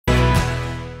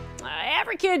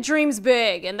Every kid dreams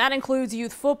big, and that includes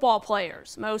youth football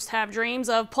players. Most have dreams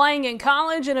of playing in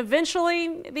college and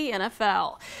eventually the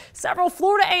NFL. Several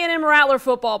Florida A&M Rattler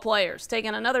football players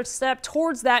taking another step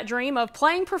towards that dream of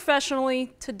playing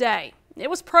professionally today. It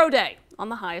was Pro Day on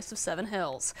the highest of 7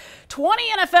 hills. 20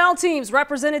 NFL teams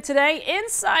represented today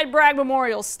inside Bragg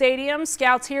Memorial Stadium.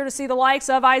 Scouts here to see the likes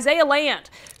of Isaiah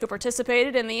Land, who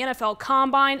participated in the NFL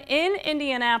Combine in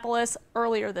Indianapolis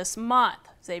earlier this month.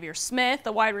 Xavier Smith,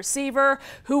 the wide receiver,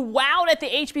 who wowed at the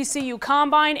HBCU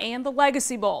Combine and the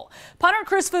Legacy Bowl. Punter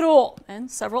Chris Fadul, and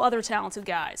several other talented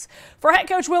guys. For head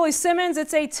coach Willie Simmons,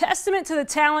 it's a testament to the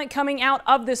talent coming out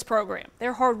of this program,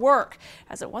 their hard work,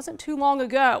 as it wasn't too long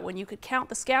ago when you could count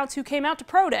the scouts who came out to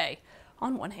Pro Day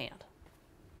on one hand.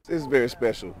 It's very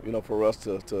special, for us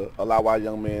to allow our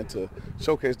young men to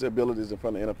showcase their abilities in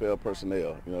front of NFL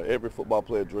personnel. Every football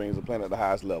player dreams of playing at the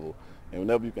highest level. And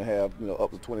whenever you can have,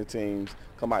 up to 20 teams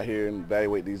come out here and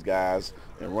evaluate these guys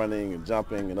and running and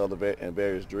jumping and other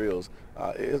various drills,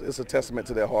 it's a testament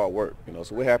to their hard work.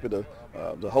 So we're happy to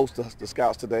host the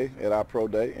scouts today at our Pro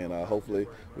Day, and hopefully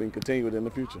we can continue it in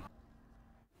the future.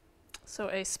 So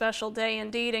a special day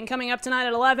indeed. And coming up tonight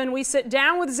at 11, we sit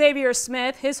down with Xavier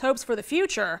Smith, his hopes for the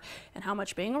future, and how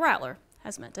much being a Rattler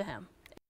has meant to him.